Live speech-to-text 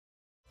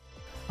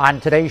On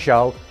today's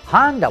show,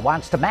 Honda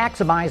wants to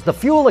maximize the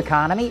fuel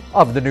economy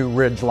of the new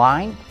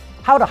Ridgeline,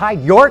 how to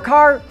hide your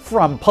car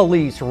from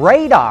police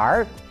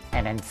radar,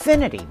 and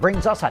Infiniti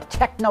brings us a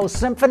techno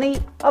symphony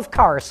of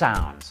car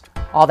sounds.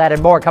 All that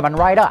and more coming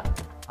right up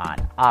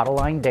on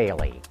Autoline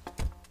Daily.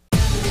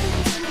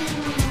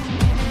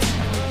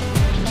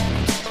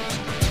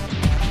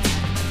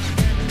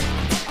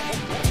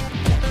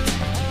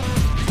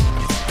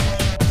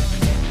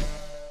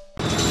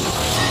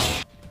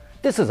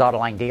 This is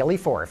Autoline Daily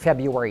for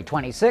February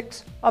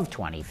 26 of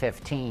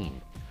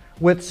 2015.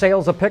 With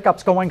sales of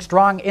pickups going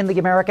strong in the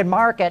American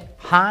market,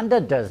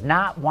 Honda does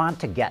not want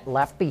to get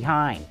left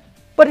behind,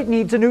 but it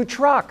needs a new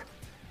truck.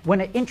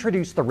 When it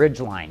introduced the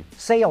Ridgeline,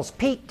 sales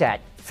peaked at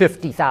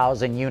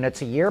 50,000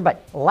 units a year,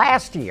 but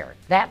last year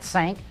that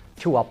sank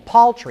to a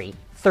paltry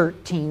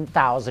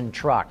 13,000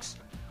 trucks.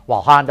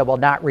 While Honda will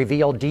not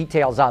reveal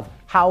details of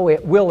how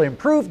it will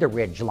improve the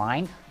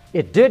Ridgeline,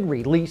 it did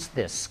release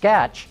this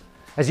sketch.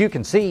 As you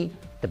can see,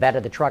 the bed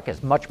of the truck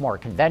is much more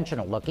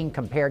conventional looking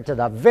compared to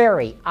the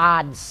very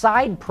odd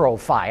side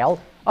profile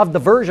of the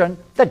version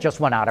that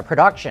just went out of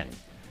production.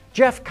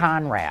 Jeff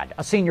Conrad,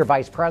 a senior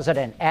vice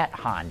president at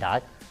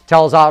Honda,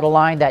 tells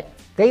Autoline that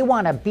they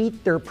want to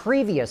beat their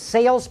previous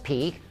sales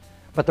peak,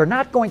 but they're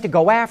not going to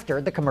go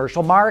after the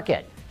commercial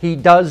market. He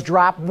does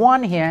drop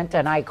one hint,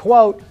 and I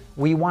quote,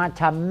 "We want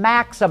to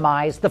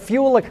maximize the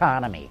fuel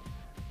economy."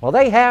 Well,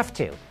 they have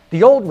to.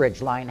 The old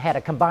Ridgeline had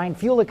a combined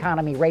fuel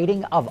economy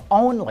rating of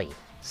only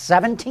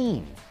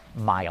 17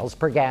 miles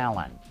per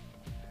gallon.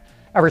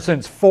 Ever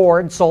since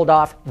Ford sold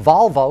off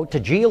Volvo to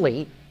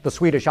Geely, the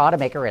Swedish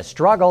automaker has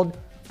struggled,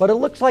 but it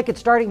looks like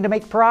it's starting to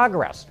make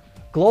progress.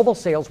 Global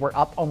sales were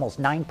up almost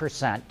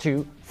 9%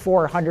 to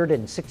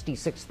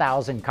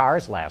 466,000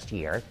 cars last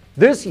year.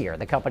 This year,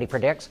 the company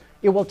predicts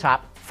it will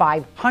top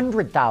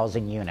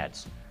 500,000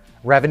 units.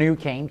 Revenue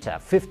came to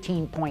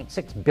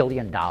 $15.6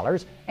 billion,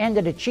 and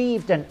it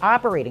achieved an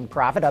operating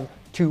profit of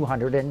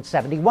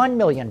 $271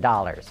 million.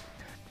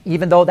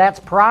 Even though that's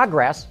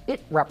progress,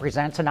 it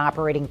represents an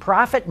operating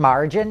profit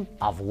margin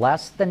of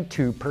less than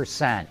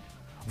 2%.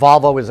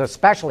 Volvo is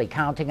especially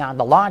counting on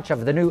the launch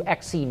of the new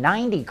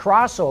XC90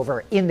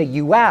 crossover in the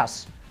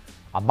U.S.,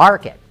 a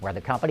market where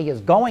the company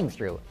is going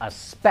through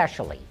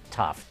especially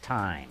tough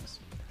times.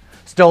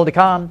 Still to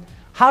come,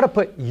 how to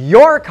put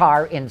your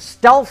car in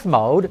stealth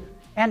mode,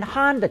 and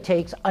Honda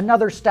takes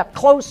another step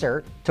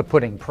closer to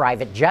putting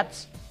private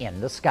jets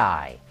in the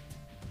sky.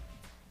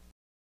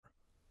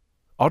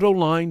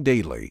 Autoline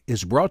Daily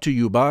is brought to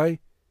you by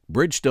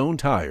Bridgestone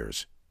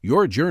Tires,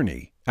 your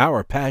journey,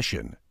 our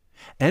passion,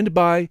 and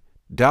by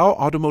Dow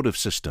Automotive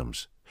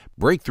Systems,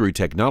 breakthrough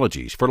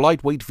technologies for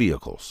lightweight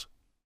vehicles.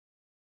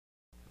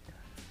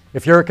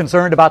 If you're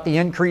concerned about the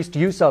increased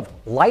use of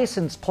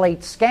license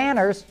plate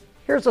scanners,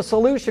 here's a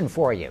solution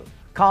for you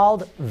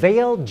called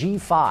Veil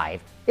G5.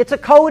 It's a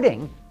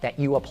coating that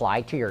you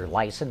apply to your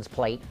license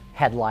plate,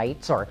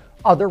 headlights, or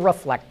other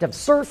reflective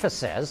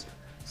surfaces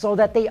so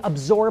that they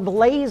absorb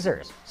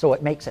lasers, so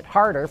it makes it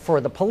harder for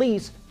the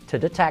police to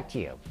detect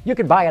you. You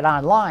can buy it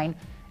online,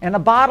 and a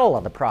bottle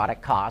of the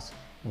product costs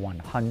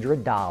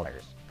 $100.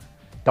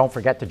 Don't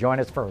forget to join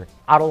us for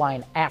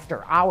Autoline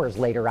After Hours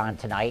later on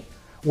tonight,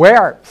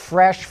 where,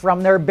 fresh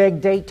from their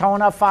big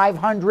Daytona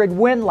 500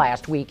 win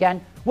last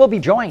weekend, we'll be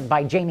joined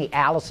by Jamie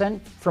Allison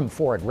from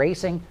Ford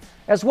Racing,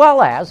 as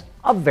well as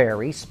a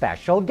very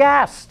special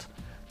guest.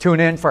 Tune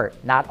in for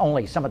not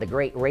only some of the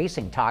great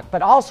racing talk,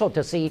 but also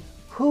to see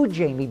who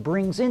Jamie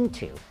brings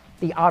into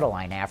the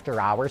Autoline After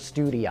Hours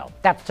studio.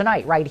 That's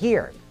tonight right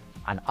here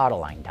on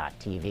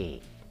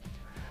Autoline.tv.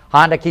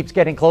 Honda keeps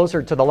getting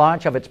closer to the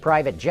launch of its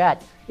private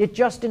jet. It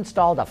just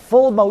installed a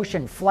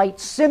full-motion flight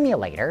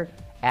simulator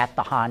at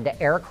the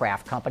Honda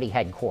Aircraft Company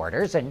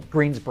headquarters in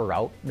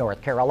Greensboro,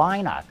 North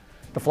Carolina.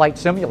 The flight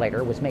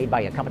simulator was made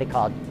by a company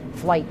called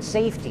Flight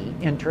Safety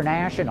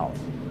International.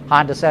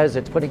 Honda says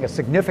it's putting a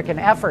significant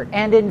effort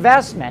and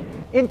investment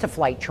into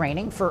flight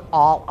training for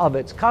all of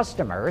its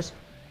customers,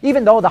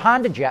 even though the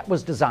Honda Jet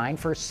was designed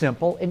for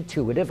simple,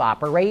 intuitive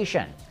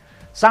operation.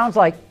 Sounds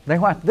like they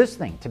want this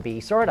thing to be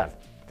sort of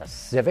the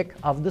Civic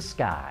of the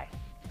sky.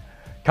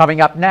 Coming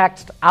up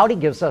next, Audi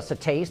gives us a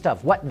taste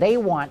of what they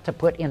want to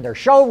put in their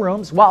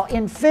showrooms, while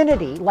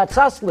Infiniti lets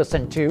us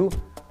listen to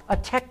a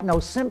techno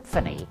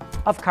symphony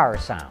of car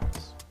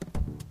sounds.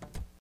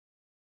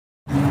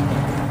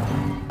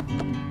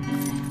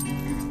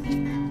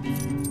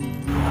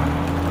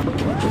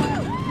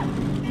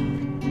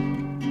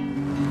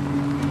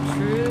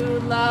 True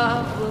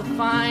love will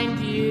find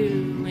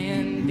you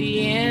in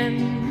the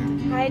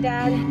end. Hi,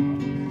 Dad.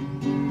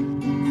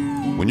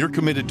 When you're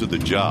committed to the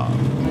job,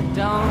 But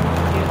don't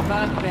give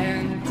up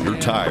and your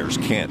tires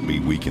can't be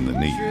weak in the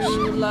knees.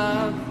 True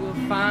love will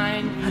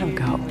find you Let him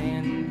go.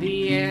 in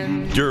the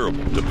end.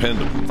 Durable,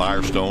 dependable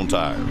Firestone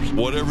tires.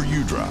 Whatever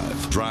you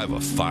drive, drive a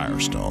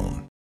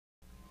Firestone.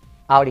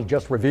 Audi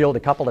just revealed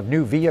a couple of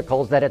new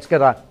vehicles that it's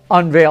going to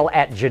unveil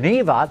at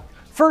Geneva.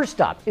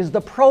 First up is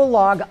the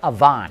Prologue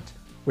Avant,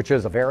 which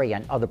is a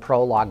variant of the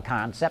Prologue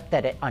concept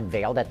that it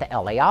unveiled at the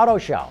LA Auto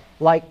Show.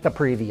 Like the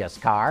previous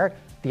car,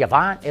 The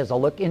Avant is a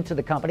look into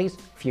the company's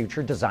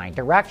future design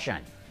direction.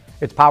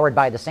 It's powered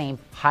by the same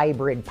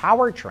hybrid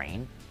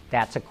powertrain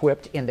that's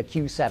equipped in the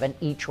Q7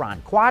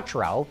 e-tron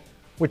Quattro,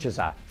 which is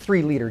a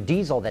 3-liter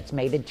diesel that's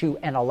mated to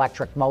an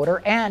electric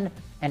motor and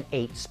an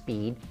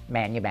 8-speed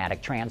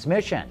manumatic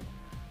transmission.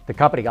 The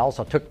company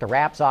also took the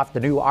wraps off the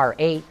new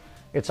R8.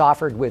 It's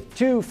offered with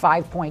two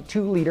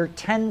 5.2-liter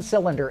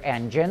 10-cylinder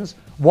engines,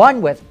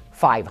 one with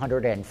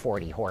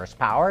 540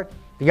 horsepower.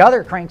 The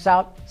other cranks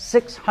out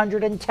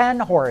 610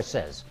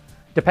 horses.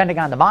 Depending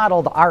on the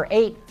model, the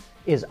R8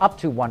 is up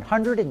to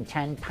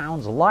 110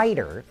 pounds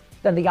lighter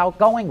than the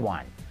outgoing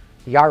one.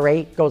 The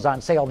R8 goes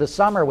on sale this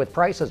summer with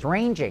prices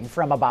ranging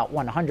from about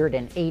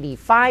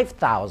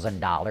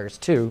 $185,000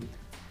 to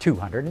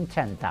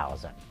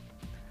 $210,000.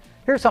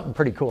 Here's something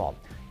pretty cool.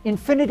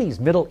 Infinity's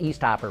Middle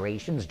East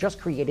operations just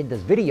created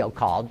this video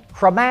called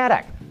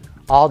Chromatic.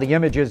 All the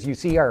images you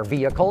see are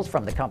vehicles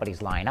from the company's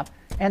lineup,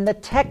 and the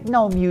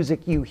techno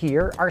music you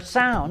hear are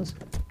sounds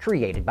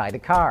created by the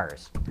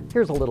cars.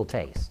 Here's a little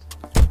taste.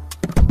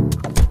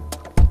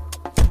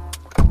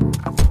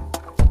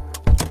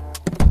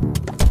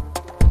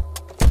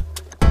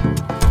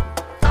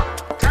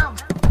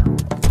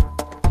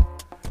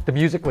 The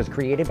music was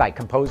created by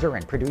composer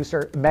and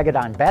producer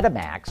Megadon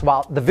Betamax,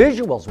 while the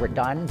visuals were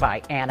done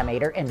by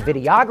animator and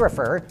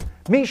videographer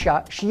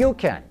Misha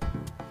Shiukin.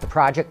 The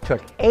project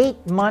took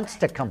 8 months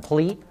to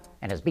complete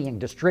and is being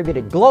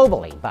distributed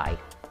globally by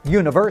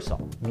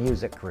Universal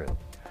Music Group.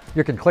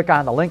 You can click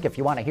on the link if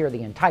you want to hear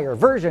the entire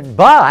version,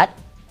 but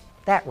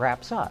that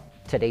wraps up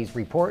today's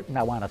report, and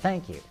I want to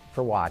thank you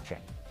for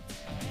watching.